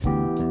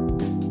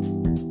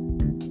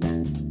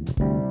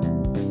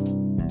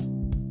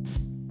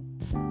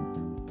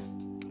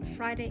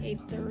Friday,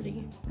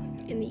 8:30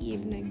 in the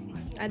evening.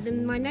 And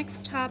then my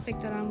next topic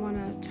that I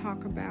want to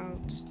talk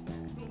about,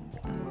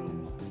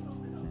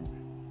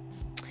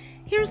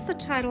 here's the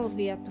title of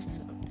the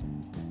episode.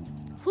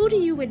 Who do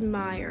you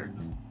admire?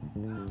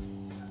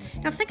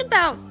 Now think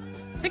about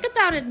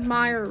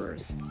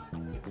admirers.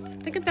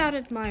 Think about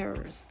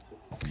admirers.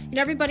 You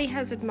know, everybody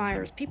has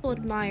admirers. People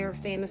admire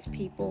famous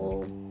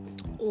people,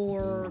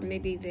 or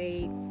maybe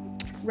they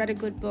read a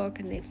good book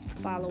and they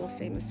follow a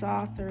famous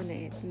author and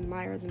they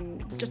admire them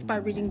just by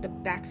reading the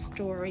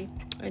backstory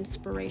or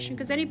inspiration.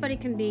 Because anybody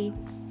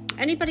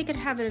could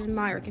have an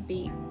admirer. It could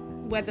be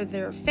whether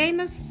they're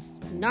famous,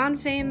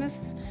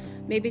 non-famous.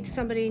 Maybe it's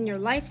somebody in your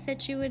life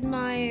that you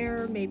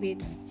admire. Maybe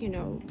it's,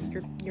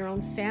 your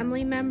own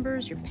family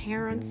members, your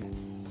parents.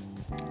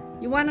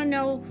 You want to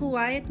know who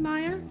I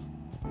admire?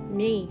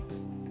 Me.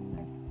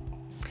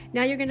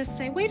 Now you're going to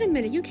say, wait a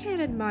minute, you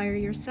can't admire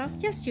yourself.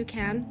 Yes, you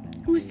can.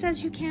 Who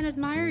says you can't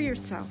admire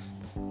yourself?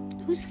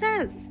 Who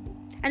says?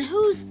 And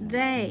who's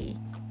they?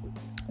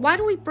 Why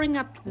do we bring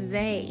up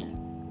they?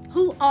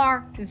 Who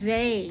are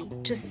they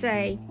to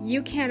say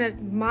you can't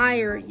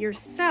admire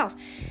yourself?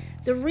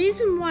 The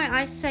reason why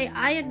I say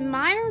I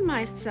admire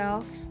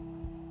myself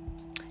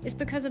is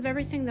because of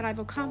everything that I've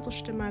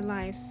accomplished in my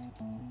life,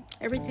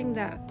 everything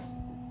that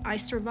I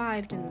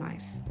survived in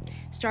life,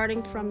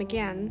 starting from,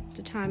 again,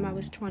 the time I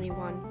was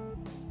 21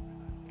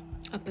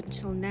 up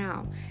until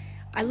now.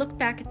 I look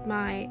back at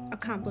my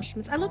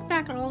accomplishments. I look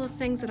back at all the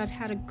things that I've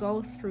had to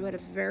go through at a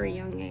very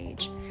young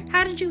age.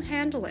 How did you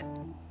handle it?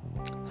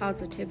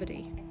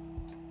 Positivity.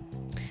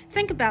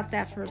 Think about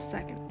that for a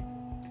second.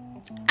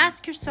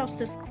 Ask yourself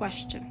this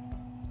question.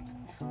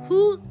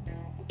 Who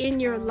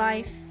in your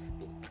life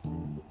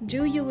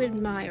do you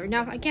admire?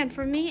 Now, again,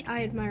 for me,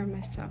 I admire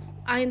myself.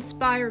 I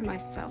inspire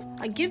myself.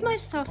 I give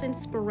myself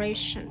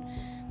inspiration.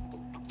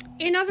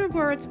 In other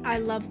words, I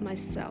love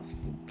myself.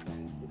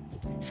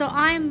 So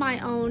I am my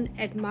own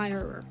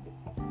admirer.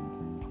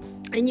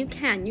 And you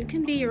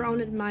can be your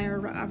own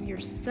admirer of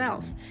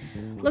yourself.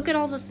 Look at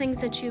all the things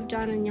that you've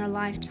done in your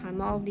lifetime,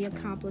 all of the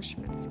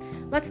accomplishments.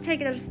 Let's take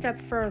it a step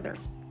further.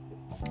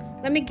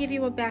 Let me give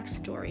you a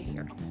backstory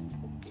here.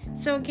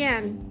 So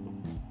again,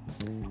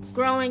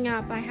 growing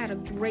up, I had a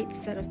great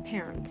set of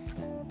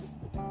parents.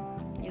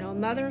 A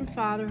mother and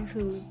father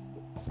who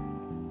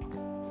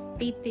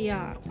beat the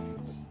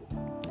odds,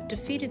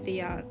 defeated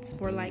the odds,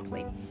 more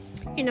likely.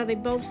 They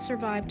both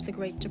survived the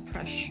Great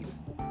Depression.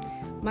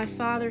 My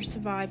father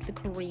survived the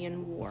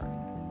Korean War.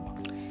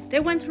 They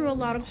went through a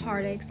lot of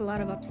heartaches, a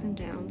lot of ups and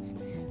downs.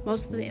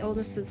 Most of the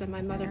illnesses that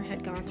my mother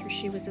had gone through,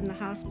 she was in the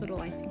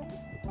hospital, I think.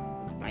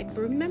 I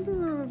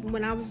remember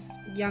when I was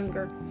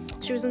younger,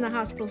 she was in the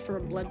hospital for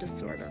a blood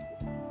disorder.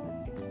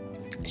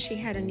 She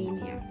had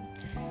anemia.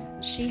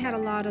 She had a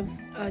lot of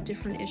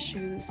different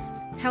issues,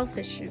 health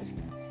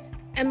issues.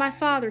 And my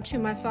father, too.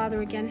 My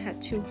father, again,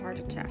 had 2 heart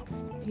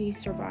attacks. He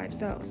survived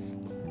those.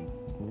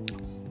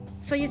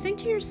 So you think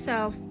to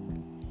yourself,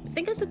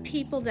 think of the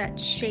people that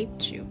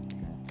shaped you.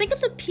 Think of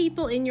the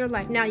people in your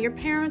life. Now, your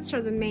parents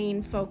are the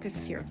main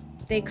focus here.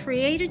 They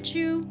created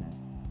you.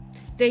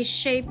 They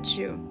shaped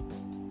you.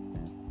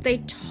 They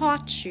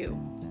taught you.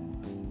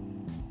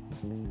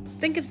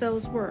 Think of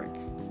those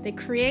words. They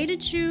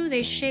created you,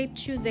 they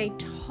shaped you, they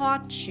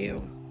taught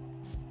you.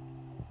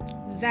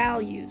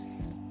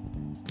 Values.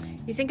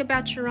 You think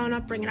about your own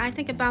upbringing. I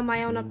think about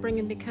my own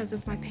upbringing because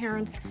of my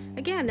parents.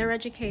 Again, their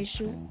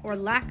education, or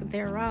lack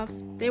thereof,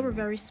 they were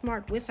very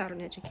smart without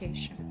an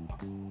education.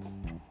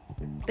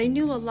 They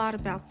knew a lot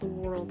about the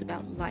world,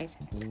 about life,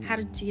 how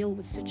to deal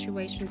with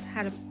situations,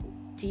 how to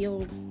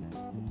deal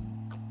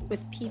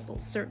with people,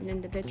 certain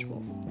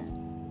individuals.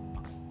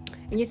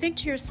 And you think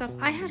to yourself,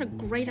 I had a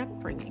great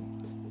upbringing.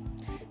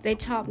 They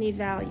taught me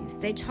values.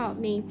 They taught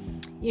me,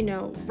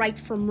 right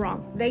from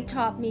wrong. They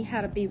taught me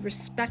how to be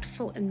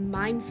respectful and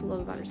mindful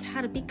of others,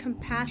 how to be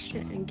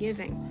compassionate and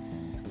giving.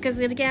 Because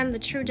again, the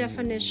true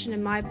definition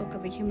in my book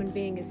of a human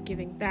being is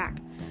giving back.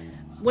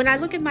 When I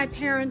look at my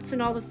parents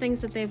and all the things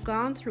that they've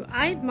gone through,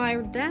 I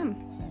admired them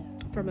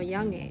from a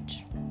young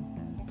age.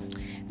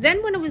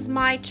 Then when it was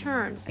my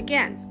turn,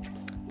 again,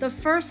 the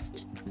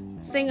first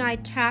thing I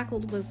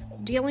tackled was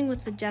dealing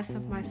with the death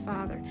of my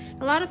father.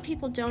 A lot of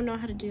people don't know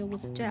how to deal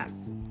with death.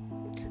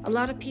 A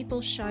lot of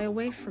people shy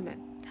away from it.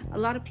 A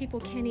lot of people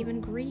can't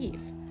even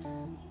grieve.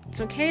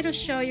 It's okay to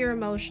show your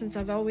emotions.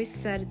 I've always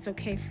said it's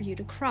okay for you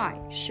to cry.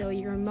 Show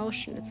your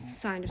emotion. It's a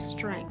sign of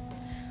strength.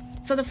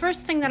 So the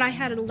first thing that I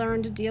had to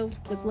learn to deal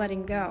with was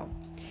letting go.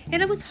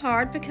 And it was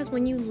hard because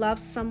when you love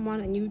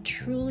someone and you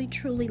truly,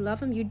 truly love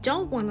them, you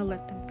don't want to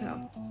let them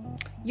go.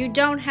 You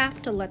don't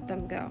have to let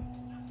them go.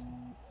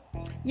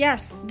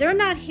 Yes, they're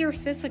not here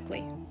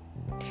physically,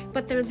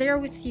 but they're there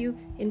with you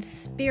in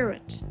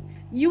spirit.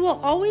 You will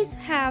always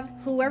have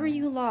whoever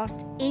you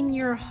lost in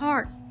your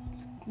heart.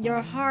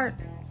 Your heart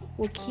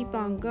will keep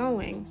on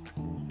going.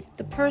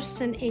 The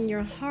person in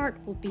your heart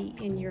will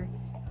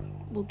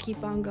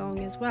keep on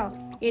going as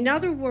well. In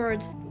other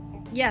words,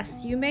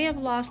 yes, you may have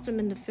lost them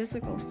in the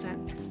physical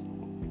sense,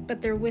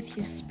 but they're with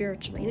you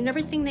spiritually. And in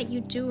everything that you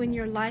do in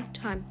your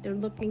lifetime, they're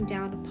looking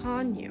down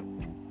upon you.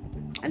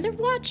 And they're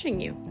watching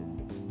you.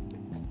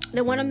 They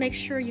want to make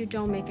sure you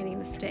don't make any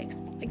mistakes.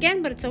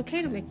 Again, but it's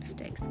okay to make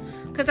mistakes,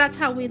 because that's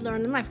how we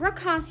learn in life. We're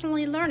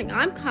constantly learning.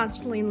 I'm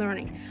constantly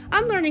learning.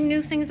 I'm learning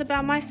new things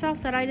about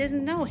myself that I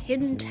didn't know,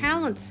 hidden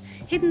talents,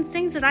 hidden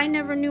things that I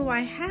never knew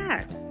I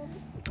had.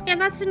 And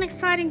that's an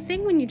exciting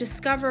thing when you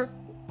discover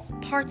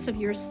parts of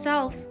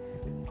yourself,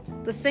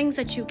 the things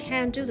that you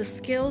can do, the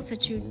skills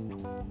that you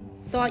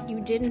thought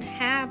you didn't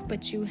have,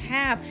 but you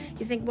have.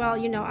 You think, well,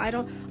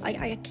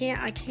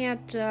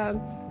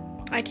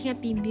 I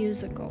can't be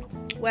musical.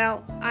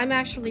 Well, I'm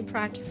actually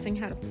practicing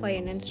how to play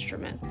an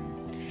instrument.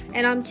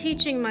 And I'm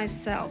teaching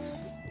myself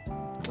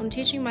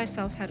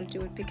how to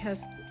do it,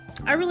 because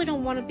I really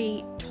don't want to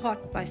be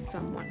taught by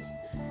someone.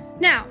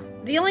 Now,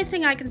 the only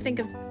thing I can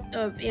think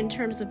of in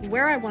terms of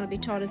where I want to be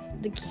taught is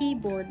the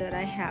keyboard that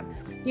I have.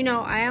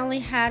 I only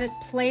had it,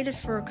 played it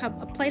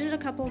a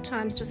couple of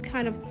times, just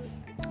kind of,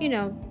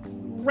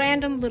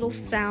 random little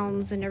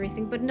sounds and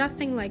everything, but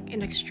nothing like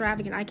an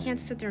extravagant. I can't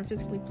sit there and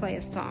physically play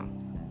a song.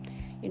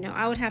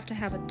 I would have to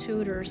have a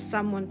tutor or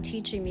someone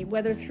teaching me,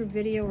 whether through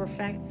video or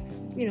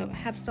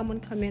have someone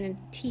come in and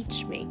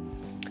teach me.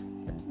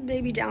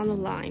 Maybe down the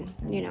line,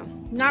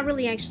 Not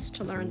really anxious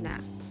to learn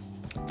that.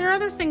 There are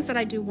other things that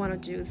I do want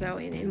to do, though,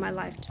 in my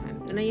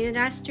lifetime. And you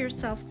ask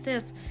yourself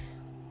this.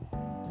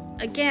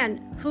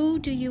 Again, who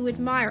do you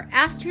admire?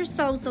 Ask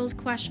yourselves those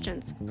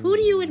questions. Who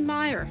do you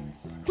admire?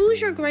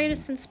 Who's your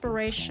greatest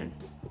inspiration?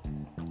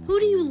 Who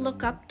do you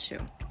look up to?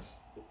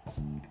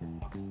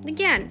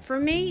 Again, for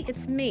me,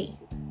 it's me.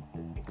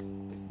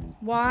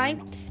 Why?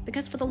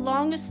 Because for the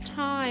longest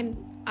time,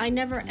 I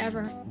never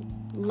ever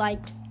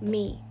liked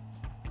me.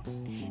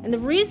 And the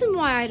reason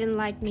why I didn't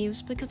like me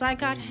was because I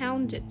got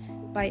hounded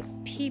by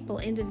people,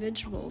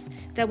 individuals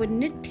that would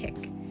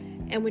nitpick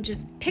and would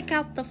just pick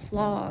out the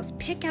flaws,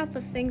 pick out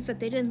the things that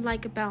they didn't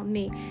like about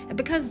me. And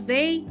because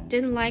they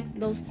didn't like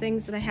those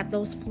things that I have,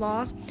 those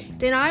flaws,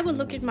 then I would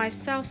look at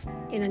myself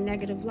in a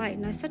negative light.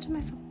 And I said to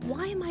myself,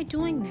 why am I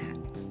doing that?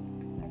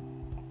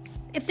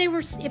 If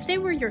they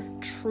were your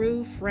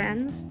true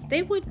friends,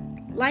 they would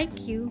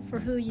like you for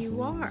who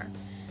you are.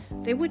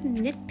 They wouldn't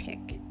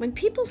nitpick. When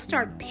people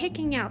start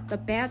picking out the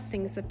bad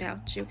things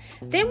about you,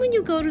 then when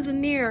you go to the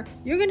mirror,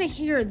 you're going to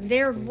hear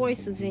their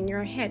voices in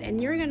your head,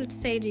 and you're going to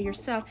say to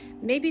yourself,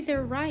 maybe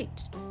they're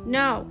right.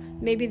 No,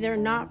 maybe they're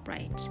not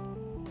right.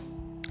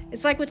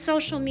 It's like with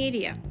social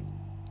media.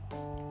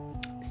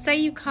 Say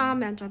you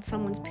comment on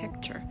someone's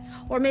picture,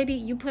 or maybe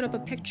you put up a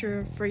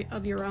picture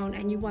of your own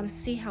and you want to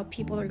see how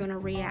people are going to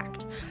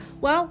react.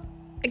 Well,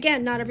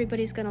 again, not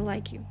everybody's going to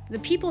like you. The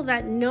people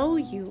that know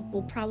you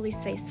will probably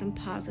say some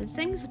positive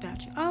things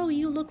about you. Oh,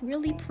 you look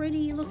really pretty.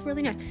 You look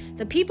really nice.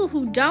 The people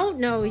who don't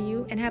know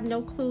you and have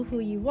no clue who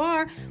you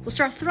are will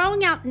start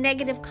throwing out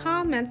negative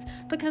comments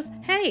because,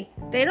 hey,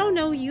 they don't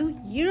know you.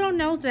 You don't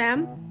know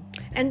them.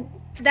 And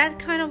that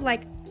kind of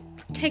like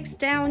takes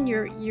down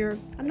your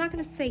I'm not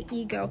going to say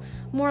ego,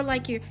 more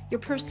like your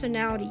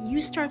personality.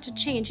 You start to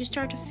change. You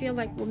start to feel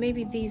like, well,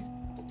 maybe these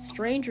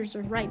strangers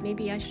are right.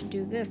 Maybe I should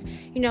do this.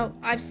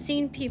 I've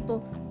seen people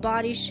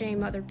body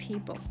shame other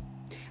people,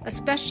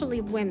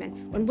 especially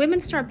women. When women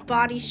start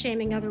body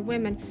shaming other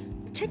women,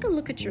 take a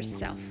look at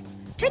yourself.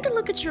 Take a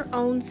look at your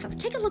own self.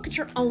 Take a look at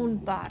your own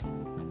body.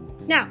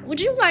 Now, would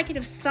you like it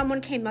if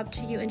someone came up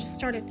to you and just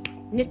started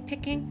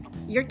nitpicking?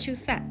 You're too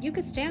fat. You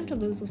could stand to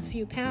lose a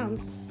few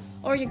pounds.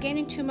 Or you're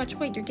gaining too much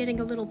weight. You're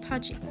getting a little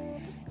pudgy.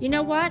 You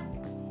know what?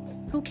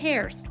 Who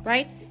cares,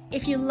 right?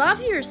 If you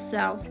love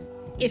yourself,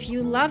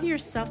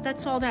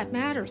 that's all that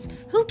matters.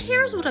 Who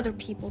cares what other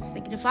people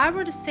think? And if I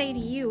were to say to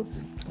you,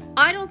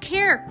 I don't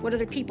care what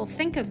other people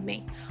think of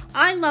me.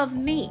 I love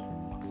me.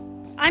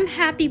 I'm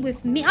happy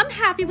with me. I'm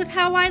happy with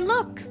how I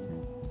look.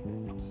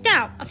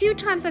 Now, a few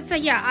times I say,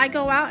 yeah, I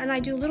go out and I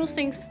do little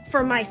things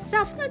for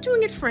myself. I'm not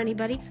doing it for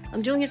anybody.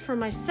 I'm doing it for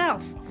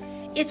myself.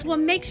 It's what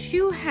makes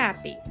you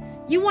happy.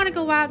 You want to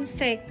go out and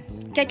say,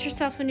 get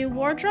yourself a new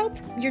wardrobe?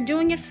 You're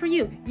doing it for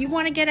you. You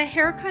want to get a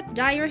haircut,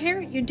 dye your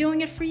hair? You're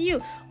doing it for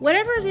you.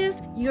 Whatever it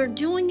is, you're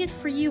doing it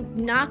for you,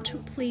 not to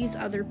please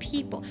other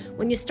people.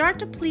 When you start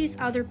to please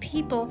other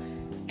people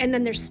and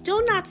then they're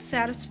still not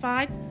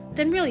satisfied,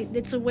 then really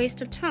it's a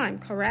waste of time,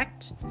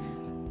 correct?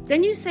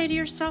 Then you say to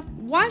yourself,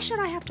 why should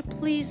I have to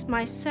please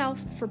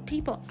myself for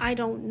people I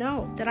don't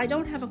know, that I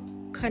don't have a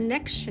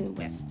connection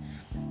with?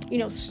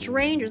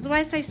 Strangers. That's why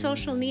I say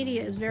social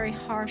media is very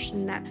harsh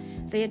in that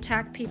they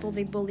attack people,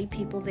 they bully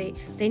people, they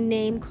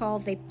name call,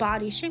 they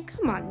body shame.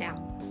 Come on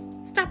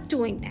now. Stop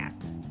doing that.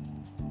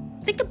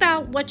 Think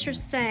about what you're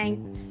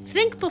saying.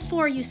 Think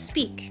before you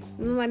speak.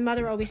 My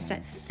mother always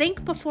said,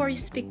 think before you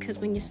speak, because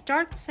when you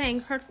start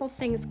saying hurtful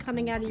things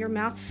coming out of your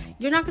mouth,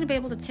 you're not going to be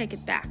able to take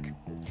it back.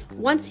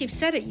 Once you've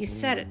said it, you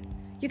said it.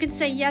 You can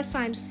say, yes,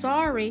 I'm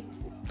sorry,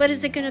 but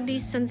is it going to be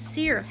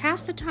sincere?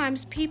 Half the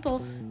times people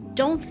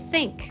don't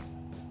think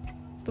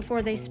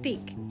before they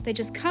speak. They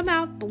just come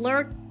out,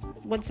 blurt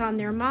what's on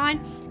their mind,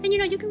 and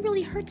you can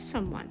really hurt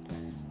someone.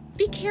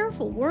 Be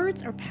careful.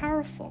 Words are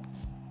powerful.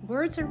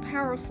 Words are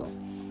powerful.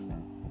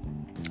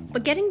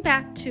 But getting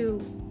back to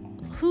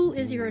who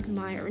is your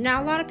admirer?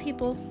 Now, a lot of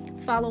people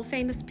follow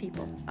famous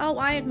people. Oh,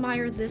 I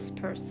admire this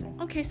person.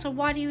 Okay, so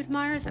why do you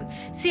admire them?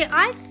 See,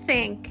 I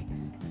think,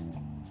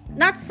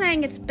 not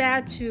saying it's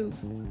bad to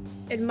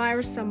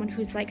admire someone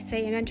who's like,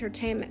 say, in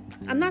entertainment.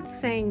 I'm not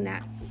saying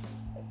that.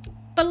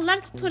 But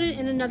let's put it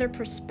in another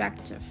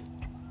perspective.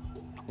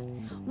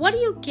 What do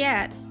you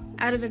get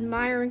out of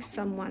admiring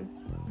someone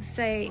who,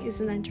 say,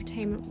 is in the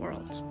entertainment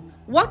world?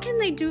 What can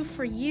they do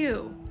for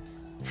you?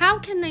 How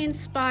can they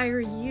inspire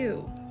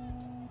you?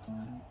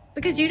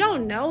 Because you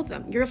don't know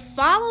them. You're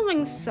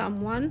following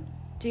someone.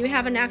 Do you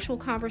have an actual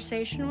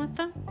conversation with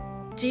them?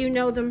 Do you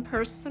know them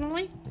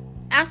personally?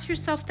 Ask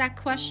yourself that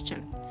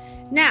question.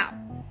 Now,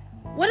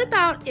 what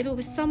about if it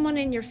was someone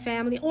in your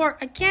family? Or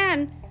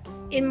again,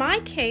 in my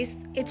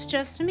case, it's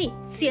just me.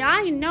 See,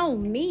 I know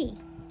me.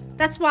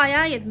 That's why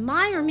I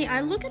admire me.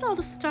 I look at all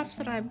the stuff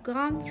that I've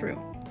gone through.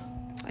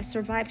 I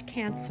survived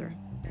cancer.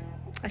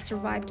 I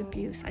survived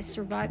abuse. I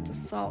survived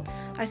assault.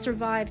 I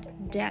survived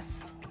death.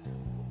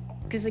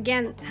 Because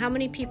again, how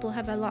many people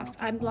have I lost?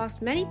 I've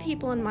lost many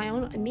people in my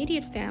own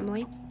immediate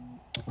family.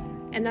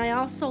 And I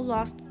also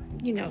lost,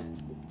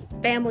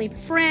 family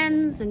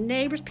friends and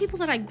neighbors, people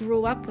that I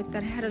grew up with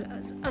that I had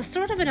a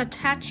sort of an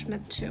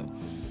attachment to.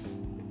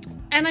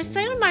 And I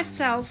say to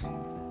myself,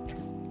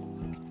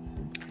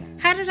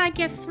 how did I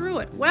get through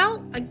it?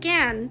 Well,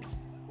 again,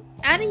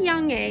 at a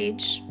young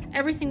age,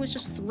 everything was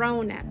just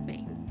thrown at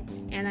me.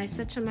 And I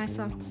said to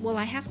myself, well,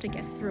 I have to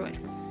get through it.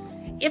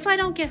 If I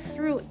don't get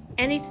through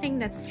anything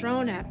that's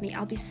thrown at me,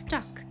 I'll be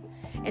stuck.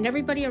 And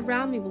everybody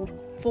around me will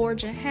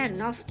forge ahead,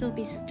 and I'll still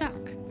be stuck.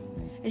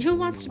 And who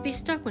wants to be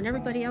stuck when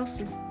everybody else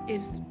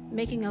is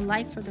making a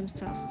life for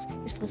themselves,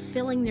 is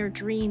fulfilling their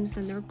dreams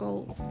and their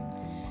goals?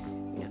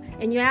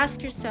 And you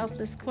ask yourself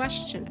this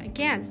question,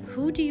 again,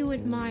 who do you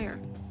admire?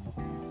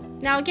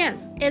 Now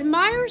again,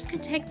 admirers can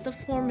take the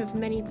form of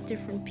many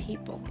different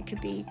people. It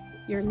could be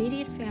your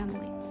immediate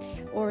family,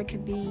 or it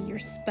could be your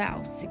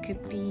spouse, it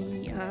could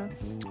be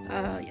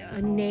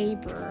a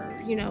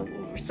neighbor,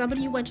 or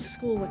somebody you went to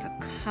school with, a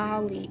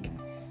colleague.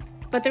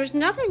 But there's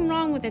nothing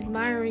wrong with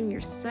admiring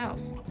yourself.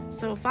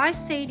 So if I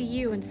say to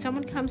you, and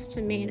someone comes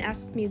to me and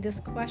asks me this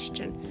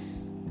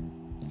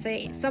question,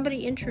 say somebody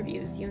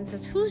interviews you and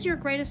says, who's your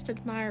greatest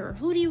admirer?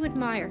 Who do you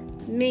admire?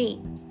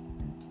 Me.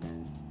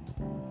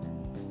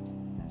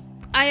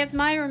 I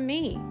admire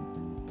me.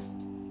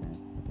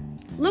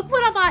 Look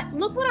what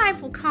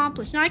I've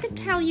accomplished. Now I can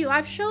tell you,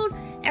 I've showed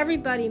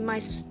everybody my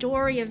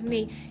story of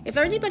me. If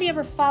anybody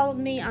ever followed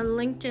me on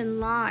LinkedIn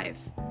Live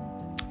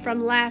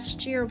from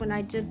last year when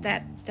I did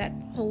that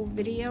whole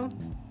video,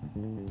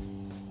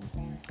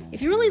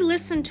 if you really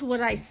listen to what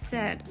I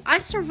said, I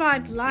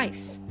survived life.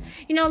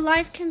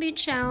 Life can be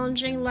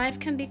challenging, life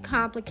can be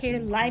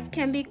complicated, life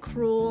can be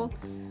cruel.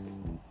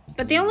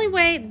 But the only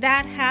way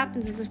that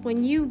happens is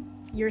when you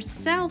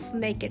yourself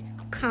make it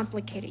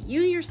complicated.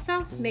 You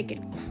yourself make it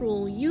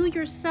cruel. You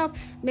yourself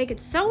make it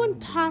so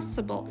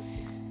impossible.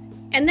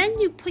 And then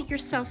you put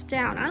yourself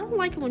down. I don't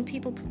like it when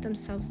people put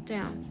themselves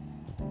down.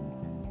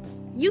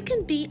 You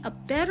can be a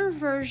better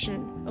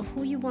version of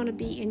who you want to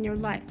be in your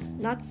life.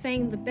 Not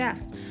saying the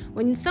best.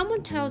 When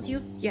someone tells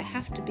you, you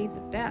have to be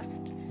the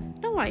best.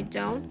 No, I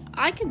don't.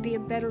 I can be a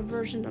better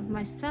version of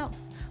myself.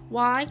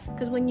 Why?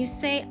 Because when you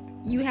say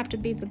you have to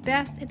be the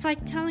best, it's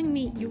like telling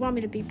me you want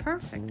me to be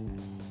perfect.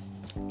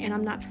 And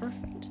I'm not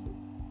perfect.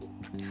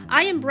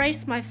 I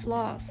embrace my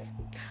flaws.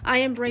 I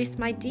embrace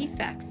my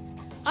defects.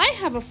 I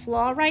have a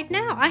flaw right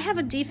now. I have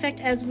a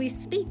defect as we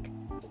speak.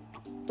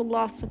 The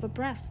loss of a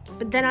breast.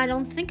 But then I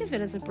don't think of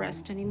it as a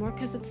breast anymore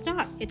because it's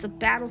not. It's a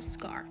battle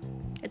scar.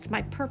 It's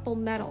my purple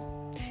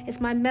medal. It's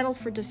my medal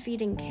for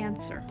defeating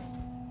cancer.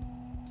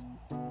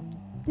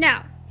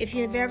 Now, if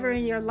you've ever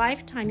in your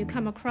lifetime you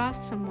come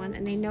across someone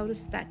and they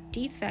notice that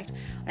defect,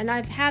 and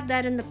I've had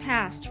that in the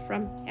past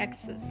from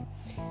exes,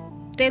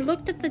 they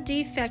looked at the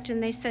defect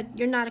and they said,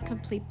 you're not a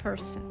complete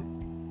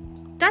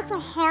person. That's a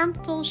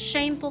harmful,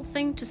 shameful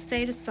thing to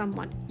say to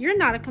someone. You're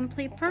not a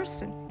complete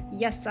person.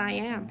 Yes, I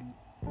am.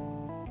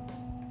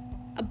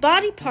 A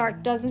body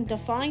part doesn't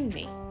define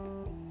me.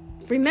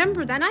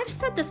 Remember that. I've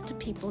said this to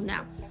people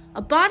now.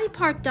 A body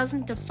part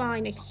doesn't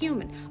define a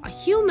human. A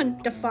human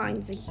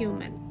defines a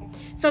human.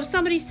 So if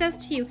somebody says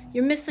to you,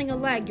 you're missing a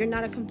leg, you're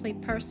not a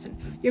complete person.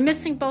 You're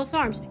missing both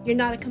arms, you're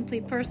not a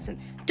complete person.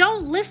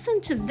 Don't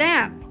listen to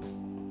them.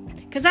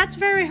 Because that's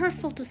very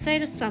hurtful to say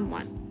to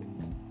someone.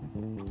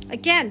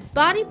 Again,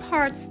 body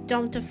parts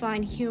don't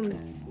define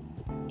humans.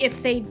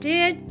 If they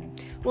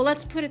did, well,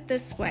 let's put it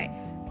this way.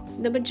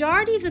 The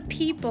majority of the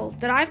people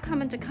that I've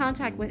come into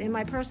contact with in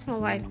my personal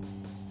life,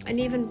 and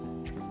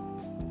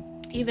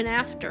even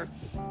after,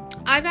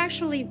 I've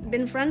actually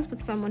been friends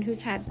with someone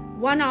who's had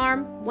one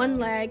arm, one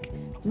leg,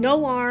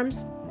 no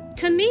arms.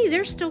 To me,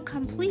 they're still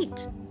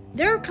complete.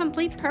 They're a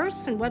complete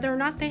person, whether or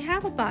not they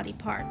have a body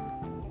part.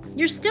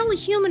 You're still a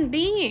human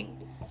being.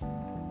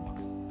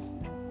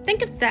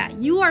 Think of that.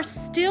 You are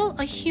still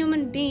a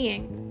human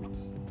being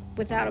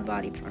without a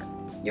body part.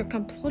 You're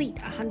complete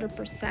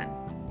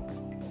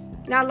 100%.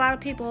 Now, a lot of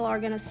people are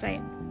going to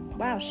say,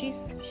 wow,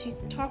 she's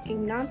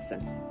talking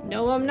nonsense.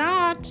 No, I'm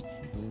not.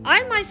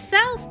 I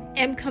myself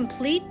am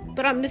complete,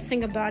 but I'm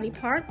missing a body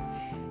part.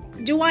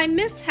 Do I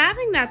miss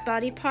having that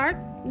body part?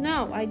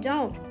 No, I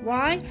don't.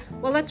 Why?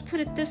 Well, let's put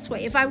it this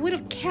way. If I would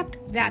have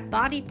kept that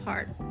body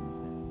part,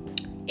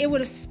 it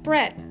would have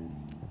spread.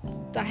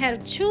 I had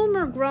a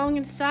tumor growing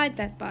inside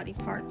that body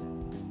part.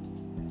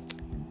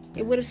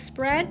 It would have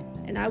spread,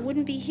 and I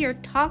wouldn't be here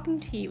talking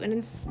to you and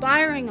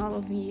inspiring all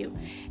of you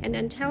and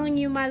then telling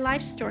you my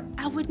life story.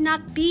 I would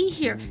not be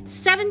here.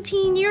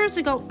 17 years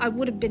ago, I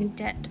would have been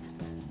dead.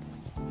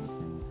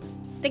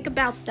 Think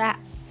about that.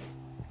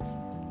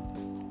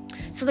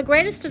 So the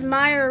greatest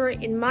admirer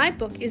in my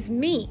book is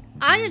me.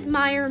 I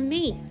admire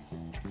me.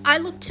 I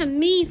look to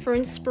me for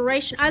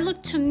inspiration. I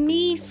look to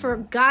me for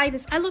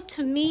guidance. I look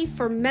to me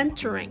for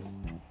mentoring.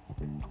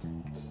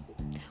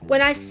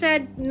 When I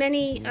said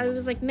it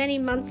was like many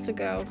months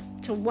ago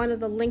to one of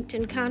the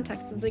LinkedIn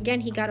contacts,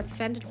 again, he got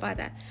offended by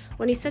that.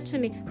 When he said to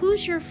me,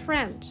 who's your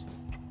friend?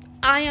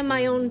 I am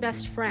my own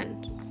best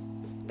friend.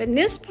 But in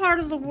this part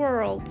of the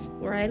world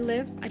where I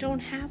live, I don't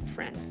have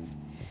friends.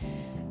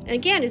 And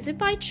again, is it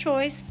by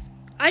choice?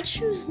 I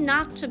choose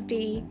not to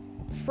be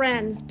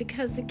friends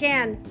because,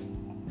 again,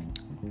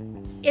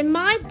 in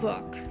my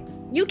book,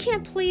 you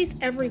can't please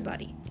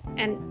everybody.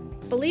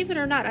 And believe it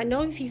or not, I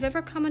know if you've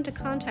ever come into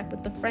contact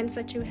with the friends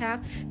that you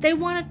have, they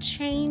want to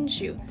change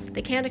you.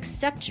 They can't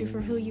accept you for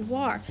who you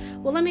are.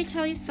 Well, let me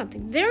tell you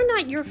something. They're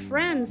not your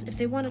friends if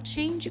they want to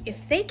change you.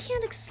 If they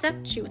can't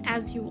accept you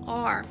as you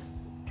are,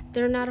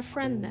 they're not a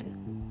friend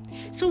then.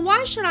 So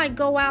why should I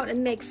go out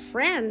and make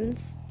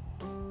friends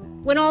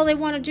when all they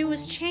want to do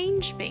is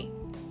change me?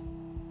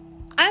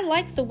 I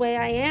like the way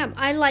I am.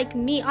 I like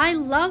me. I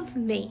love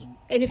me.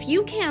 And if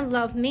you can't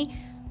love me,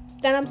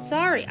 then I'm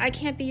sorry. I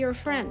can't be your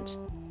friend.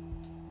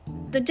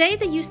 The day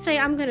that you say,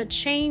 I'm going to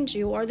change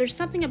you, or there's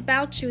something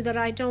about you that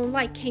I don't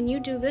like, can you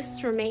do this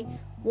for me?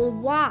 Well,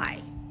 why?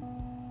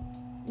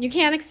 You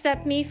can't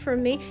accept me for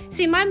me?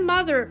 See, my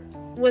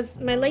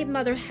late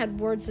mother had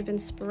words of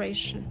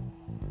inspiration.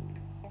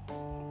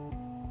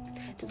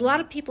 There's a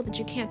lot of people that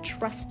you can't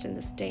trust in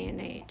this day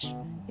and age,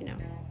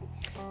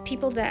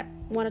 people that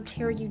want to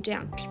tear you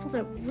down, people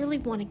that really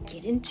want to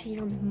get into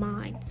your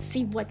mind,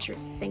 see what you're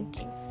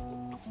thinking.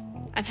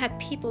 I've had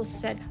people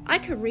said, I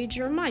could read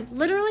your mind.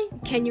 Literally,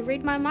 can you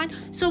read my mind?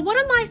 So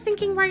what am I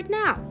thinking right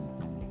now?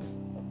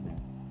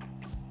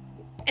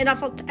 And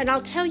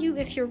I'll tell you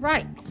if you're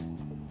right.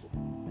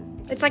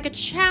 It's like a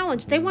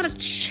challenge. They want to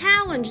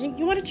challenge.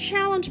 You want to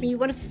challenge me. You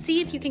want to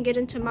see if you can get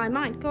into my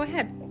mind. Go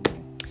ahead.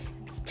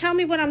 Tell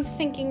me what I'm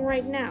thinking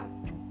right now.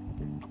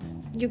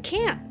 You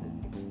can't.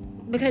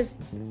 Because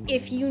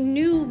if you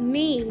knew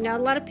me, now a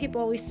lot of people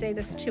always say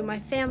this too. My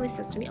family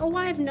says to me, oh,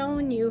 I've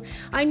known you.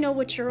 I know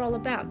what you're all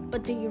about.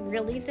 But do you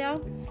really,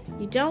 though?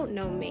 You don't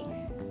know me.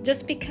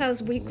 Just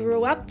because we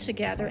grew up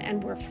together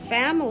and we're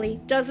family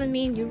doesn't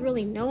mean you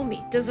really know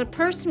me. Does a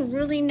person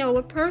really know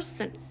a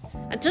person?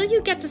 Until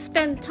you get to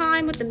spend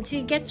time with them,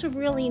 until you get to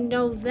really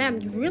know them,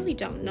 you really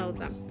don't know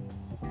them.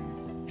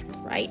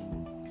 Right?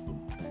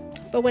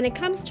 But when it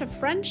comes to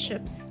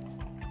friendships,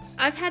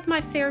 I've had my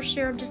fair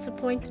share of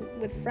disappointment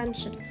with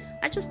friendships.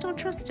 I just don't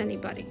trust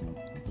anybody.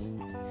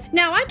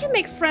 Now, I can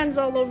make friends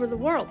all over the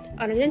world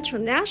on an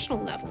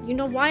international level. You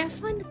know why? I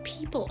find the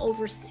people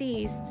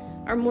overseas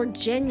are more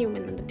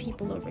genuine than the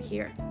people over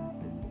here.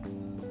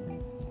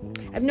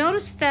 I've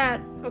noticed that,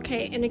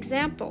 an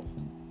example.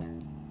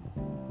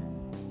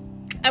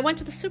 I went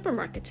to the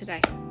supermarket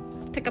today,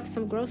 pick up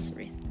some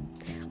groceries.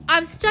 I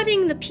was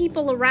studying the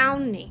people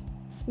around me,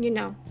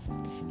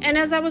 And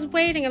as I was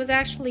waiting, I was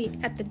actually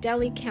at the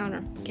deli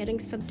counter getting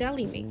some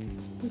deli meats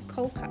and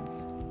cold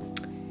cuts.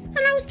 And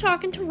I was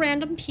talking to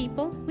random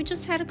people. We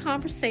just had a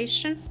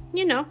conversation,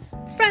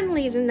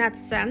 friendly in that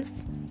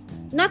sense.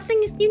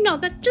 Nothing is,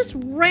 that's just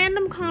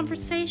random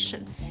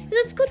conversation. And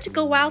it's good to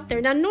go out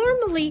there. Now,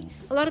 normally,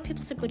 a lot of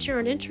people say, but you're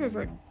an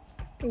introvert.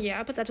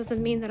 Yeah, but that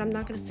doesn't mean that I'm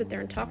not going to sit there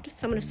and talk to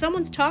someone. If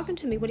someone's talking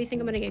to me, what do you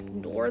think I'm going to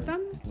ignore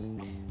them?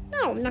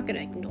 No, I'm not going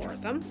to ignore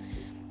them.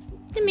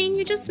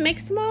 You just make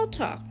small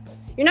talk.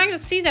 You're not going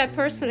to see that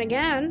person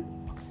again.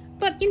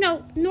 But,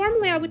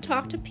 normally I would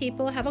talk to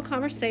people, have a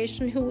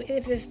conversation,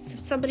 if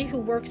it's somebody who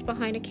works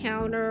behind a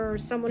counter or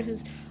someone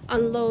who's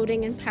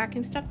unloading and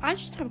packing stuff, I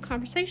just have a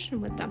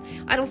conversation with them.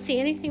 I don't see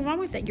anything wrong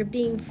with that. You're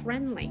being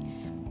friendly.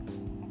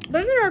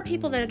 But there are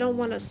people that I don't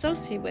want to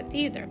associate with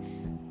either.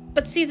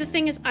 But see, the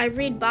thing is, I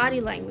read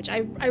body language.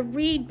 I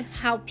read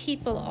how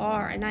people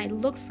are, and I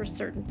look for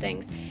certain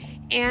things.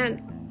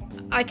 And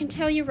I can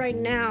tell you right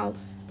now,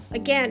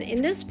 again,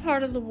 in this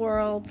part of the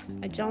world,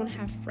 I don't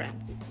have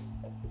friends.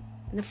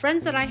 And the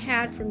friends that I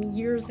had from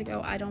years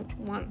ago, I don't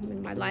want them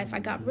in my life. I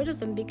got rid of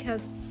them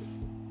because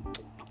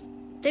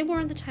they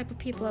weren't the type of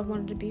people I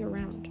wanted to be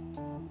around.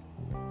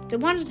 They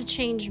wanted to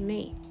change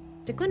me.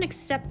 They couldn't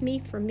accept me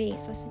for me.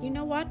 So I said, you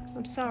know what?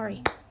 I'm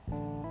sorry.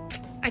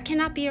 I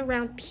cannot be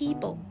around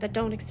people that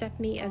don't accept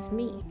me as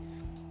me.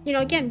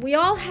 Again, we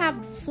all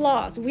have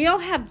flaws. We all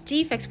have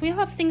defects. We all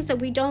have things that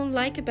we don't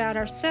like about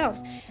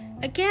ourselves.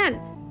 Again,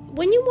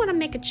 when you want to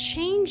make a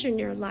change in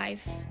your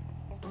life,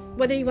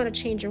 whether you want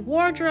to change your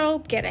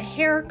wardrobe, get a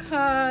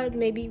haircut,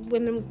 maybe you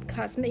want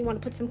to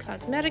put some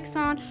cosmetics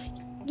on,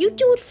 you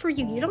do it for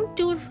you. You don't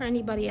do it for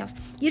anybody else.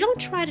 You don't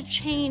try to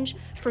change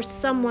for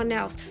someone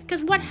else.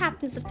 Because what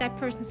happens if that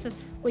person says,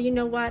 well, you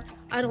know what?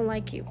 I don't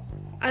like you.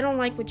 I don't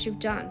like what you've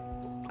done.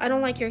 I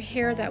don't like your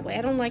hair that way.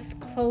 I don't like the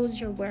clothes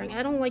you're wearing.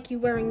 I don't like you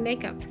wearing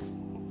makeup.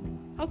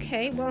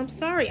 Okay, well, I'm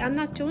sorry. I'm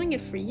not doing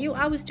it for you.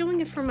 I was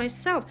doing it for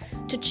myself,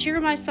 to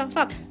cheer myself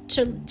up,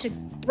 to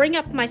bring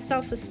up my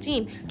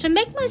self-esteem, to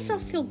make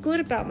myself feel good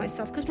about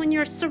myself. Because when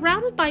you're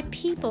surrounded by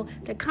people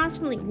that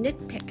constantly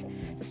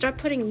nitpick, that start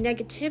putting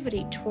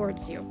negativity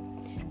towards you,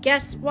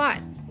 guess what?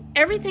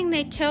 Everything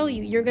they tell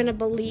you, you're going to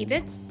believe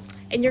it,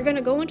 and you're going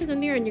to go into the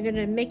mirror and you're going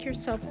to make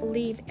yourself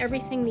believe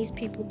everything these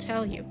people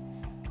tell you.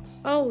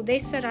 Oh, they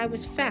said I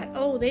was fat.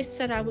 Oh, they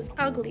said I was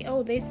ugly.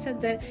 Oh, they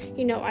said that,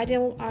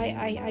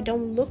 I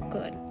don't look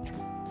good.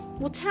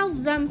 Well, tell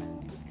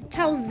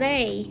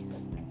they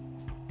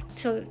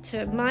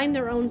to mind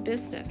their own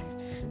business.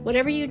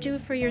 Whatever you do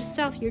for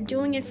yourself, you're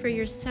doing it for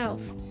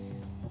yourself.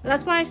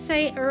 That's why I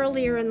say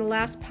earlier in the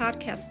last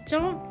podcast,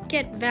 don't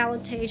get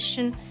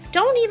validation.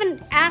 Don't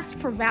even ask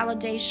for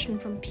validation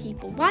from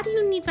people. Why do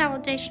you need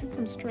validation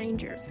from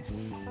strangers?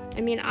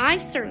 I mean, I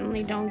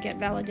certainly don't get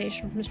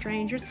validation from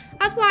strangers.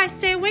 That's why I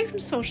stay away from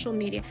social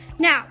media.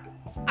 Now,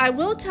 I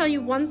will tell you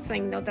one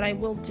thing, though, that I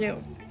will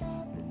do.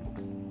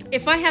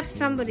 If I have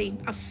somebody,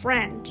 a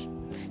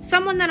friend,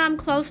 someone that I'm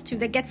close to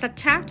that gets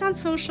attacked on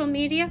social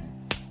media,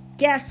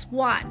 guess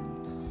what?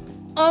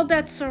 All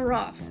bets are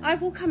off. I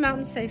will come out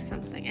and say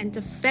something and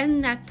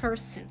defend that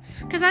person.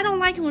 Because I don't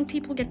like it when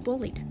people get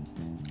bullied.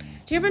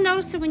 Do you ever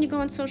notice that when you go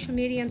on social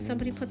media and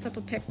somebody puts up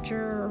a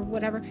picture or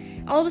whatever,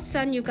 all of a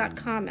sudden you've got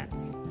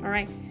comments, all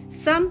right?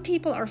 Some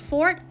people are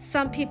for it,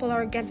 some people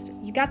are against it.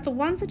 You got the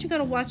ones that you got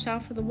to watch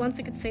out for, the ones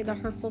that could say the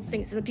hurtful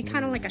things. It'll be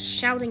kind of like a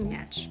shouting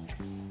match.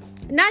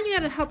 Now you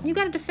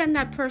got to defend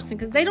that person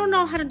because they don't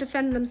know how to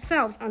defend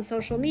themselves on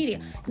social media.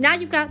 Now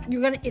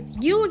it's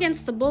you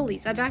against the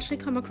bullies. I've actually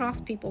come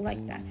across people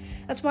like that.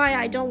 That's why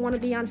I don't want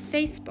to be on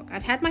Facebook.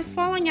 I've had my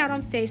falling out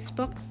on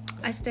Facebook.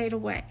 I stayed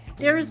away.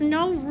 There is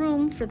no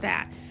room for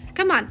that.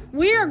 Come on,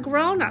 we are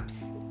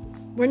grown-ups.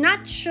 We're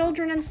not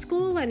children in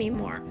school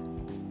anymore.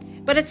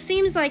 But it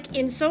seems like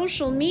in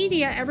social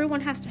media,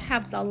 everyone has to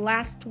have the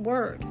last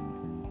word.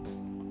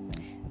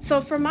 So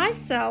for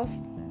myself,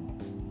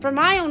 for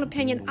my own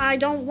opinion, I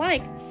don't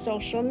like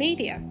social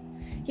media.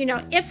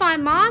 If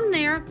I'm on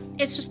there,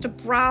 it's just to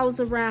browse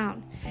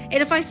around.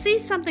 And if I see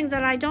something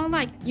that I don't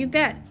like, you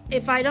bet,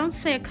 if I don't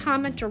say a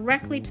comment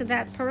directly to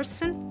that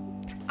person,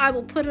 I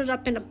will put it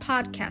up in a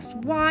podcast.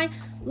 Why?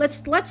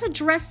 Let's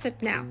address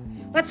it now.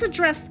 Let's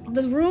address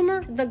the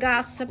rumor, the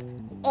gossip,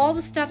 all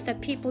the stuff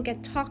that people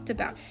get talked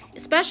about,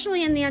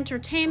 especially in the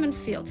entertainment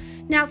field.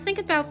 Now, think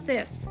about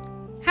this.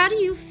 How do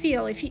you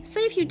feel if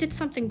you did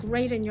something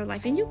great in your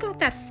life and you got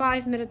that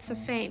 5 minutes of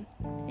fame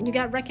and you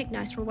got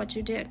recognized for what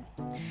you did?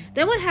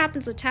 Then what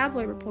happens? A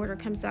tabloid reporter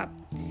comes up.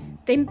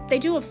 They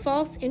do a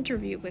false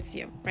interview with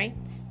you, right?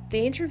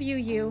 They interview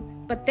you,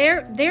 but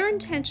their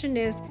intention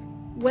is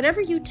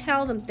whatever you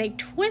tell them, they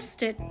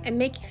twist it and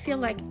make you feel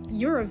like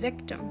you're a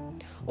victim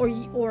or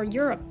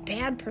you're a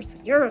bad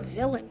person, you're a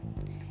villain.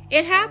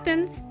 It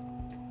happens.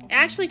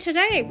 Actually,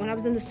 today when I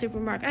was in the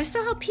supermarket, I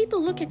saw how people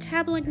look at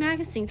tabloid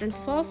magazines and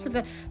fall for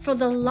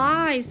the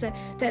lies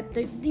that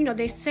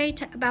they say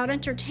about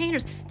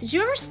entertainers. Did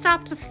you ever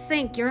stop to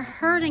think you're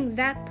hurting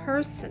that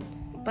person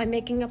by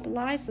making up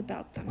lies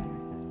about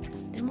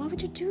them? Then why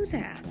would you do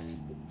that?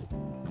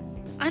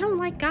 I don't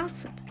like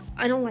gossip.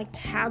 I don't like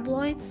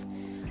tabloids.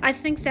 I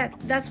think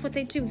that's what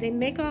they do. They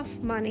make off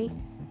money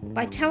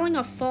by telling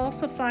a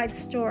falsified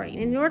story.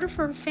 And in order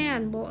for a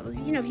fan,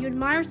 if you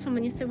admire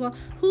someone, you say, well,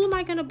 who am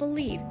I going to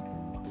believe?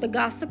 The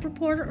gossip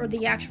reporter or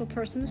the actual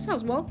person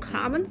themselves? Well,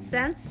 common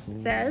sense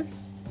says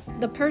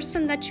the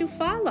person that you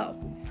follow.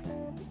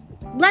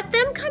 Let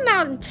them come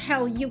out and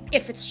tell you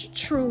if it's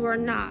true or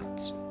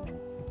not.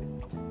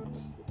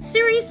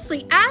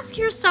 Seriously, ask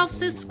yourself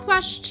this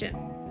question.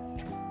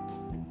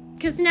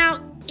 Because now,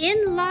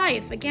 in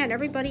life, again,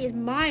 everybody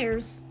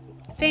admires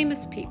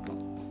famous people.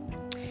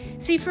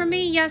 See, for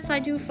me, yes, I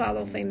do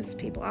follow famous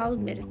people. I'll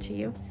admit it to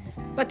you.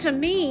 But to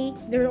me,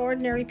 they're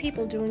ordinary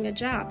people doing a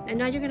job. And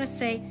now you're going to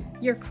say,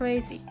 you're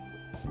crazy.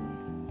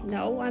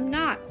 No, I'm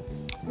not.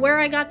 Where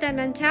I got that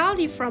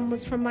mentality from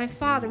was from my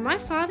father. My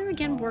father,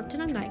 again, worked in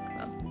a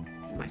nightclub.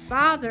 My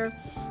father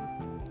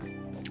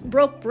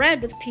broke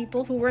bread with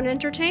people who were in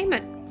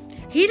entertainment.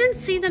 He didn't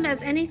see them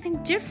as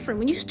anything different.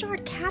 When you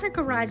start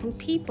categorizing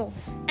people,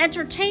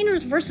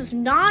 entertainers versus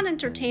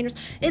non-entertainers,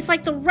 it's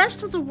like the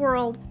rest of the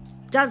world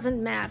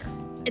doesn't matter.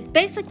 It's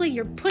basically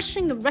you're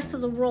pushing the rest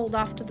of the world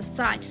off to the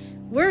side.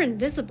 We're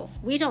invisible.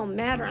 We don't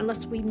matter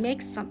unless we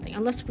make something,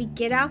 unless we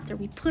get out there,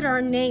 we put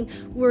our name,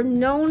 we're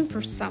known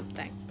for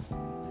something.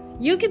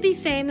 You could be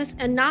famous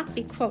and not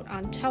be, quote,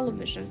 on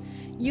television.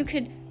 You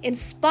could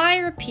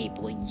inspire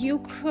people. You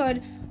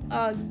could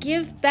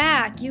give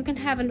back. You can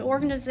have an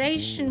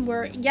organization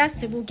where,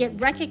 yes, it will get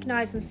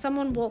recognized and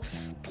someone will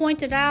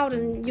point it out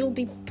and you'll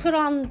be put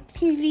on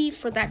TV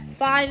for that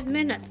 5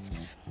 minutes.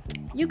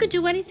 You could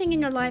do anything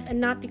in your life and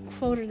not be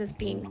quoted as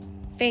being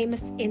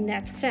famous in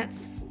that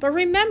sense. But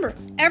remember,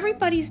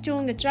 everybody's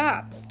doing a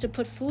job to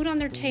put food on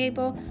their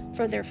table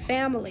for their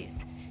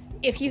families.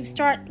 If you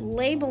start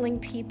labeling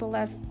people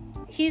as,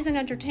 he's an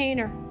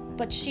entertainer,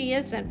 but she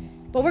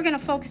isn't, but we're going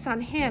to focus on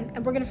him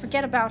and we're going to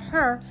forget about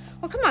her,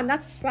 well, come on,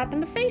 that's a slap in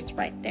the face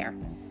right there.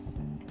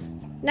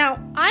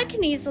 Now, I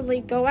can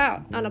easily go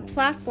out on a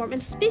platform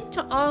and speak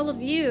to all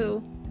of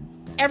you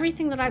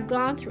everything that I've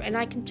gone through, and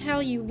I can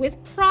tell you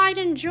with pride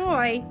and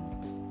joy,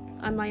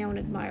 I'm my own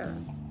admirer.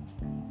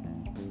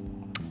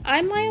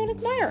 I'm my own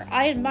admirer.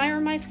 I admire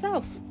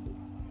myself.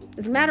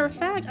 As a matter of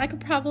fact, I could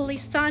probably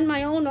sign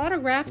my own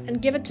autograph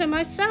and give it to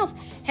myself.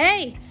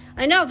 Hey,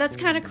 I know that's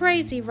kind of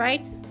crazy,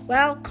 right?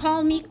 Well,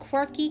 call me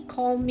quirky,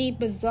 call me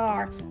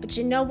bizarre, but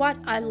you know what?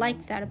 I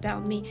like that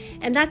about me.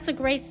 And that's a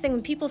great thing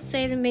when people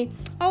say to me,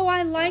 oh,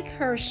 I like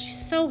her.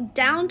 She's so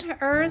down to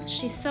earth.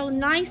 She's so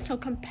nice, so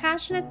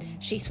compassionate.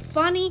 She's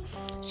funny.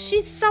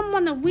 She's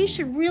someone that we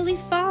should really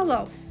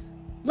follow.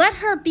 Let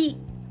her be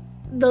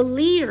the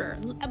leader.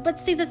 But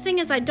see, the thing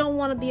is, I don't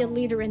want to be a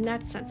leader in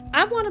that sense.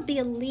 I want to be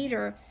a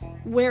leader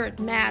where it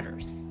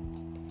matters.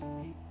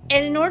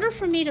 And in order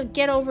for me to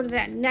get over to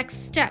that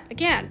next step,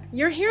 again,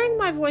 you're hearing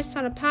my voice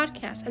on a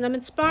podcast, and I'm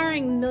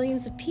inspiring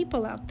millions of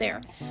people out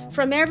there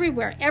from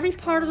everywhere, every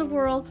part of the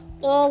world,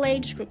 all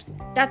age groups.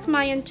 That's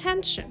my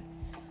intention.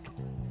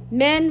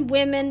 Men,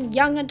 women,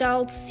 young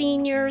adults,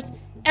 seniors,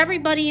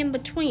 everybody in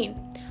between.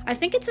 I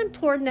think it's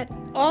important that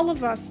all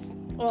of us,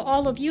 or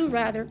all of you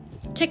rather,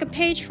 take a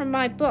page from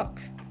my book.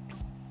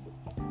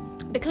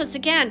 Because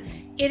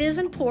again, it is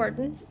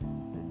important.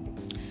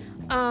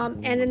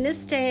 And in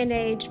this day and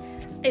age,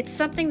 it's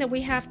something that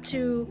we have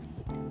to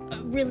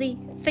really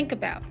think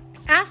about.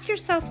 Ask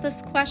yourself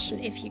this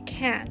question if you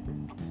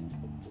can.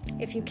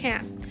 If you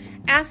can.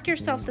 Ask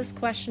yourself this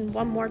question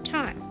one more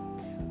time.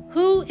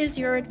 Who is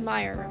your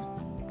admirer?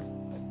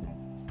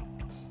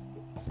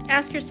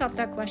 Ask yourself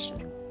that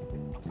question.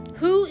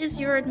 Who is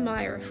your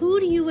admirer? Who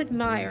do you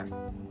admire?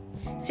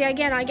 See,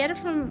 again, I get it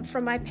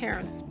from my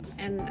parents,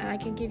 and I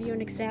can give you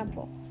an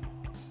example.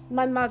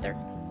 My mother.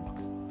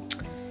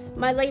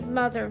 My late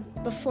mother,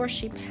 before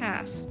she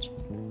passed,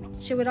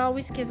 she would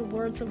always give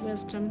words of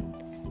wisdom.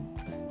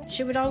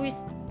 She would always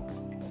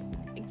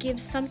give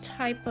some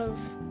type of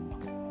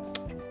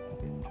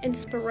an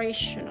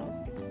inspiration.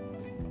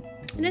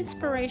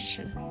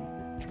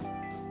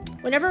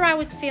 Whenever I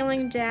was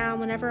feeling down,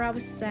 whenever I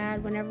was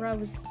sad, whenever I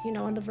was,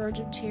 on the verge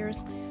of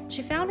tears,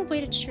 she found a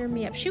way to cheer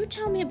me up. She would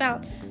tell me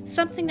about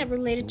something that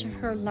related to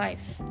her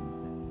life.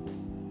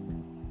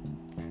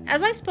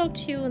 As I spoke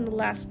to you in the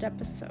last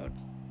episode,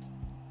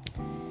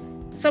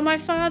 so my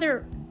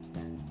mother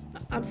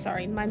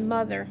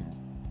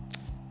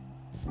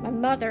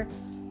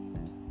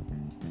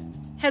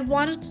had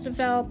wanted to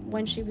develop,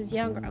 when she was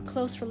younger, a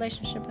close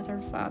relationship with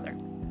her father.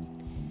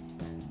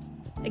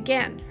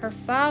 Again, her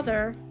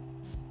father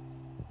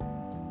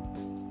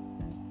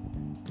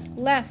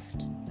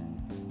left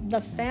the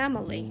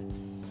family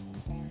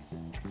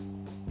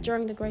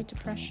during the Great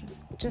Depression,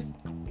 just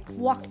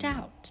walked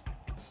out.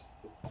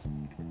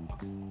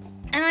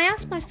 And I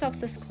asked myself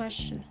this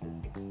question.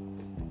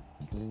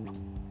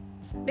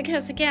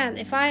 Because again,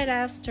 if I had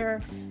asked her,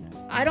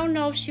 I don't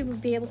know if she would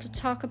be able to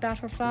talk about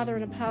her father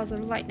in a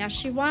positive light. Now,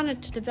 she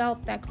wanted to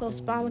develop that close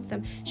bond with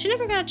them. She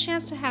never got a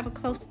chance to have a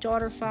close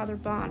daughter-father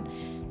bond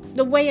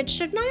the way it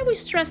should. And I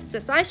always stress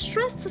this. I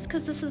stress this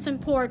because this is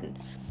important.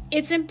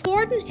 It's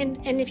important,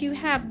 and if you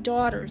have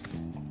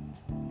daughters,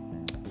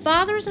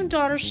 fathers and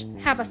daughters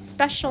have a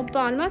special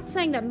bond. I'm not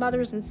saying that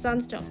mothers and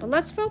sons don't, but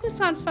let's focus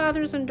on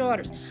fathers and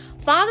daughters.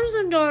 Fathers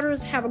and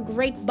daughters have a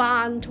great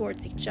bond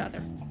towards each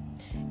other.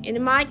 And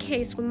in my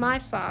case, with my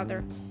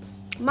father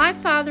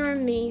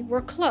and me were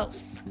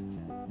close.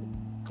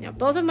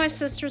 Both of my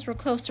sisters were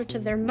closer to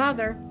their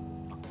mother.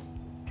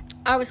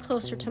 I was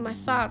closer to my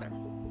father.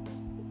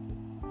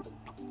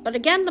 But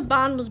again, the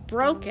bond was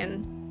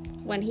broken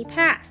when he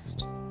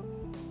passed.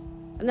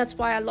 And that's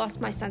why I lost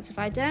my sense of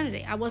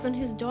identity. I wasn't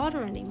his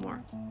daughter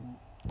anymore.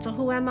 So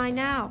who am I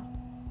now?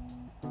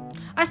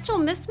 I still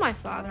miss my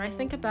father. I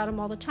think about him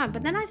all the time.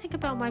 But then I think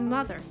about my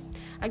mother.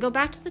 I go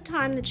back to the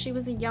time that she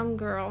was a young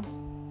girl.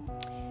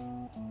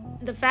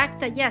 The fact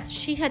that, yes,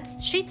 she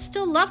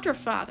still loved her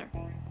father.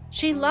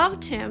 She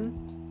loved him.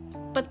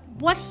 But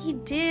what he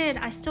did,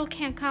 I still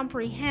can't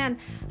comprehend.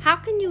 How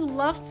can you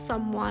love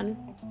someone,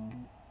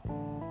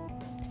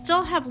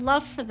 still have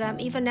love for them,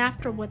 even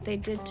after what they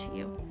did to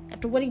you?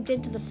 After what he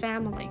did to the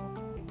family.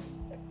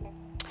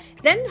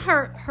 Then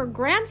her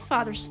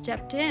grandfather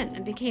stepped in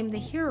and became the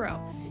hero.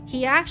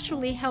 He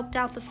actually helped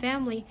out the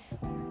family.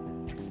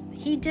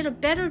 He did a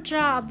better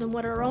job than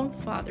what her own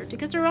father did,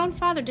 because her own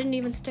father didn't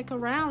even stick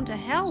around to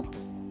help.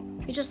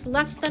 He just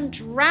left them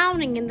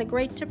drowning in the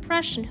Great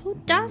Depression. Who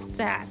does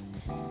that?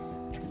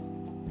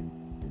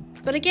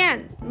 But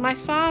again, my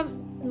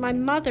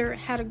mother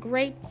had a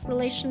great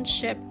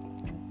relationship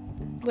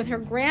with her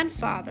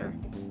grandfather,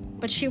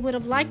 but she would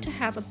have liked to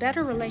have a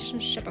better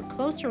relationship, a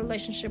closer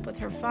relationship with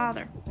her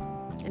father,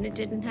 and it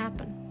didn't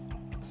happen.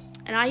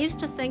 And I used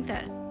to think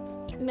that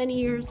many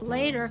years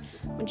later,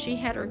 when she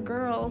had her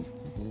girls,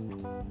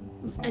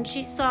 and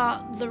she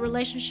saw the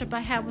relationship I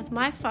had with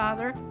my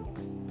father,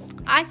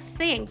 I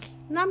think,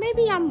 now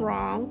maybe I'm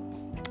wrong,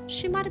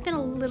 she might have been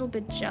a little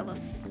bit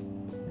jealous,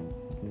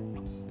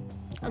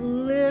 a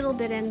little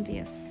bit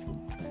envious,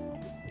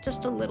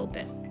 just a little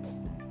bit.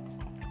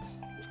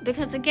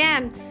 Because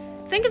again,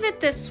 think of it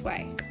this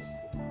way,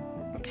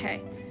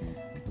 okay?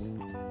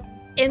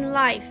 In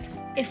life,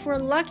 if we're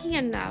lucky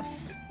enough,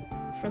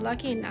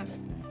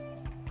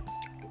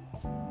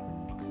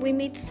 we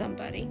meet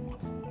somebody,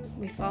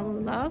 we fall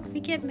in love, we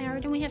get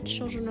married, and we have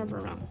children of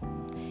our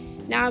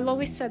own. Now, I've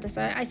always said this.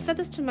 I said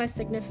this to my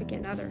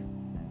significant other.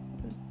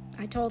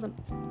 I told him,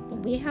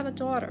 when we have a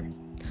daughter,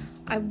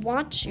 I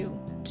want you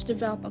to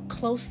develop a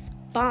close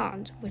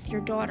bond with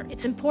your daughter.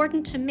 It's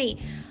important to me.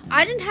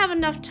 I didn't have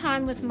enough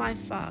time with my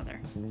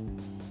father.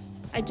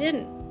 I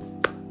didn't.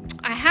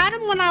 I had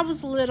him when I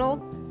was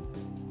little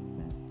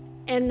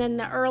and in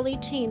the early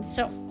teens.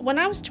 So when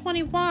I was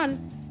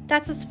 21,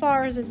 that's as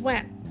far as it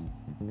went.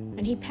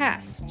 And he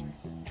passed.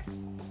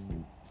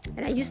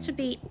 And I used to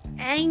be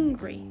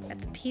angry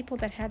at the people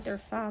that had their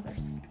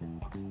fathers.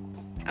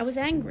 I was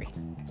angry.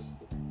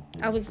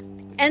 I was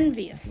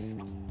envious.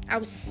 I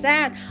was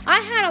sad. I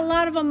had a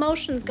lot of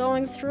emotions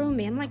going through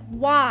me. I'm like,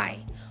 why?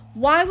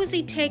 Why was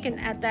he taken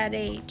at that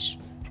age?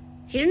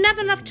 He didn't have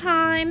enough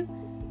time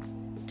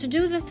to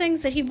do the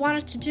things that he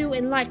wanted to do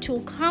in life, to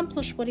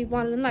accomplish what he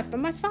wanted in life. But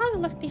my father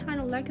left behind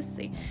a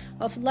legacy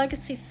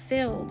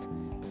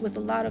filled with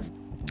a lot of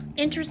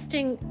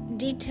interesting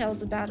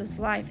details about his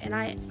life. And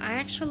I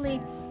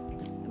actually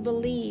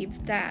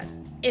believe that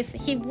if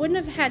he wouldn't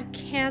have had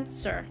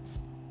cancer,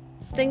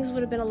 things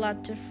would have been a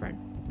lot different,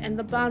 and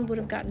the bond would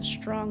have gotten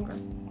stronger.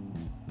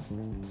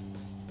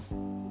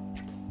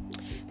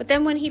 But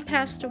then when he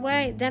passed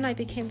away, then I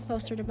became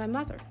closer to my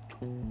mother.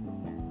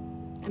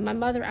 And my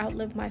mother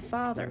outlived my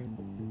father,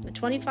 the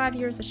 25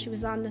 years that she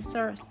was on this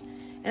earth.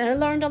 And I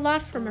learned a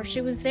lot from her.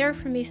 She was there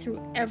for me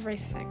through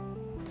everything.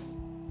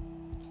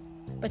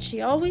 But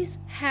she always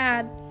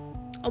had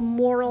a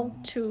moral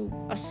to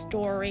a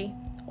story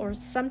or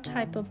some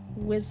type of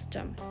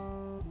wisdom,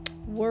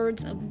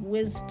 words of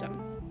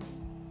wisdom.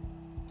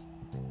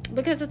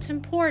 Because it's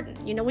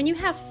important. You know, when you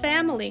have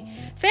family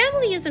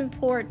is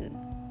important.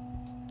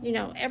 You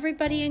know,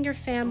 everybody in your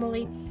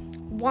family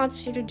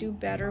wants you to do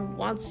better,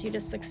 wants you to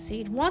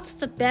succeed, wants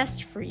the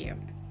best for you.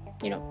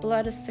 You know,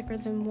 blood is thicker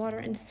than water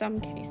in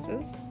some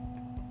cases.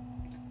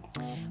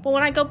 But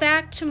when I go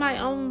back to my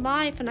own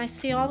life and I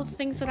see all the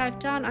things that I've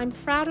done, I'm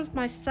proud of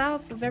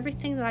myself, of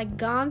everything that I've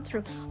gone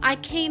through. I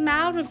came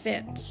out of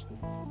it.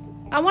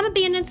 I want to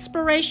be an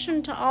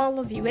inspiration to all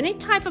of you. Any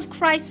type of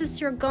crisis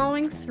you're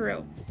going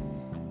through,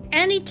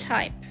 any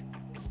type,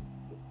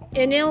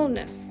 an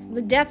illness,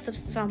 the death of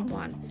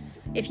someone,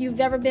 if you've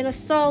ever been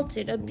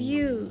assaulted,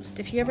 abused,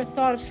 if you ever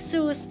thought of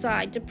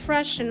suicide,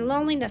 depression,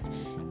 loneliness,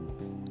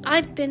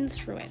 I've been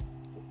through it,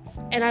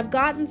 and I've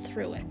gotten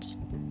through it.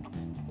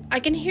 I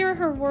can hear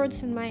her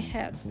words in my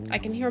head. I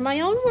can hear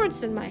my own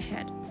words in my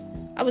head.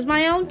 I was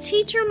my own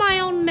teacher, my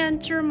own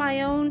mentor,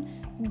 my own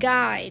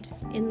guide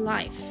in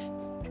life.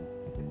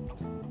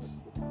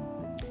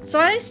 So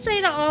I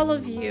say to all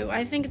of you,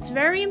 I think it's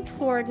very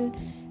important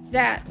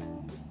that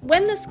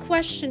when this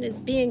question is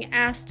being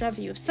asked of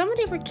you, if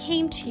somebody ever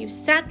came to you,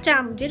 sat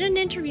down, did an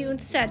interview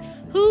and said,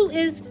 who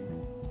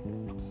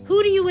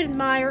do you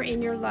admire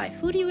in your life?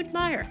 Who do you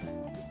admire?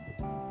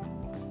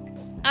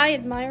 I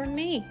admire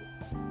me.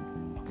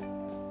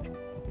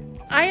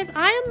 I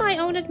am my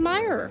own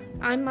admirer.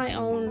 I'm my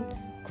own,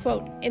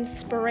 quote,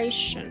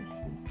 inspiration.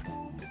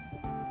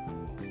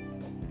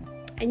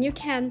 And you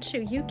can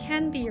too. You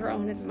can be your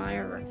own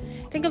admirer.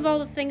 Think of all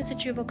the things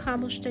that you've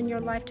accomplished in your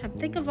lifetime.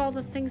 Think of all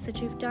the things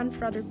that you've done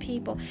for other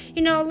people.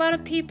 You know, a lot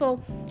of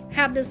people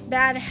have this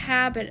bad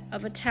habit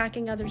of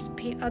attacking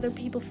other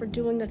people for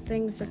doing the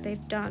things that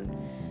they've done.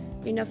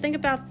 You know, think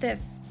about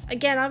this.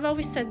 Again, I've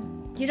always said,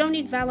 you don't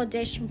need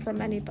validation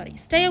from anybody.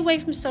 Stay away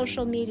from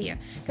social media,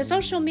 because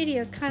social media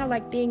is kind of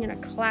like being in a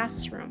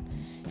classroom.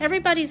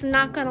 Everybody's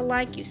not going to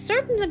like you.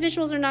 Certain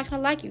individuals are not going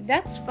to like you.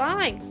 That's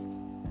fine.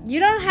 You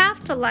don't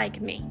have to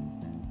like me,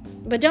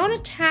 but don't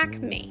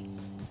attack me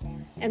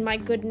and my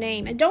good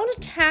name. And don't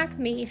attack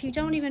me if you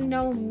don't even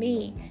know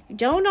me. You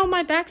don't know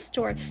my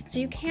backstory, so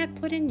you can't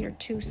put in your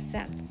 2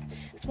 cents.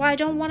 That's why I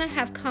don't want to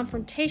have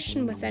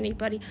confrontation with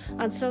anybody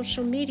on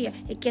social media.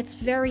 It gets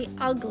very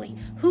ugly.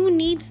 Who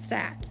needs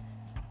that?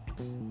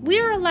 We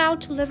are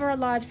allowed to live our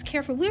lives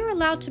carefully. We are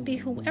allowed to be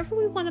whoever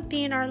we want to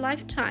be in our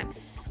lifetime.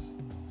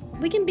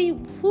 We can be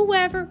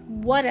whoever,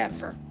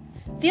 whatever.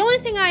 The only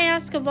thing I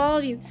ask of all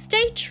of you,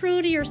 stay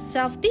true to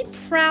yourself. Be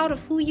proud of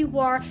who you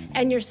are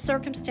and your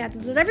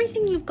circumstances, of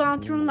everything you've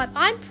gone through in life.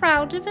 I'm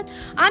proud of it.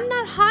 I'm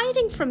not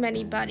hiding from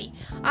anybody.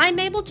 I'm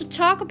able to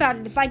talk about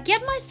it. If I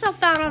get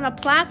myself out on a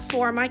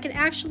platform, I can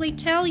actually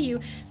tell you,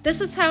 this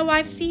is how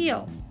I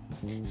feel.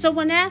 So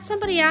when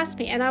somebody asks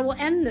me, and I will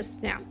end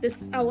this now,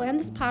 I will end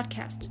this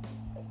podcast.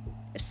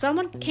 If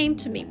someone came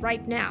to me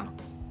right now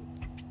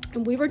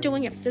and we were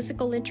doing a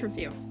physical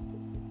interview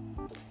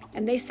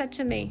and they said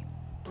to me,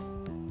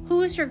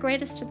 who is your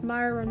greatest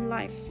admirer in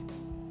life?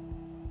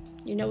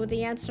 You know what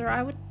the answer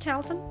I would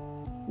tell them?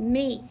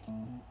 Me.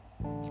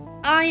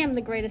 I am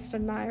the greatest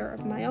admirer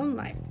of my own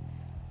life.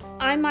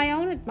 I'm my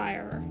own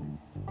admirer.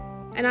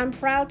 And I'm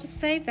proud to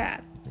say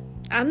that.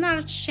 I'm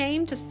not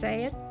ashamed to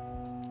say it.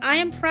 I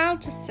am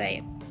proud to say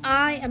it.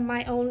 I am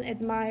my own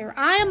admirer.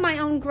 I am my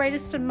own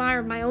greatest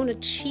admirer, my own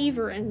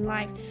achiever in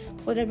life,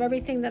 with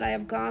everything that I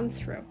have gone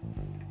through.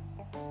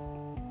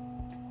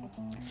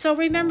 So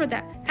remember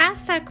that.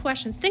 Ask that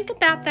question. Think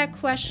about that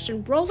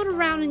question. Roll it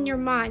around in your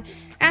mind.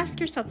 Ask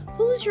yourself,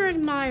 who's your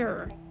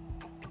admirer?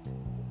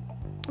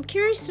 I'm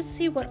curious to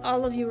see what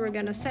all of you are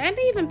going to say. I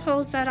may even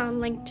post that on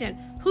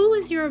LinkedIn. Who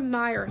is your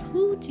admirer?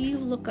 Who do you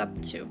look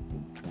up to?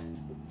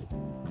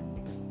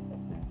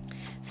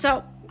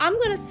 So I'm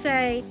going to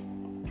say,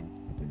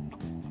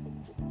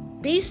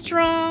 be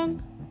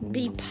strong,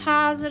 be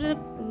positive,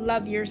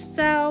 love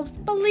yourselves,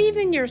 believe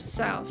in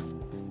yourself.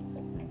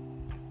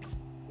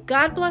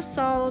 God bless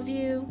all of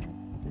you.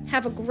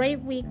 Have a great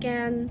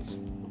weekend.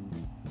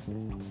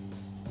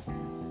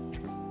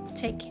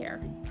 Take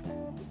care.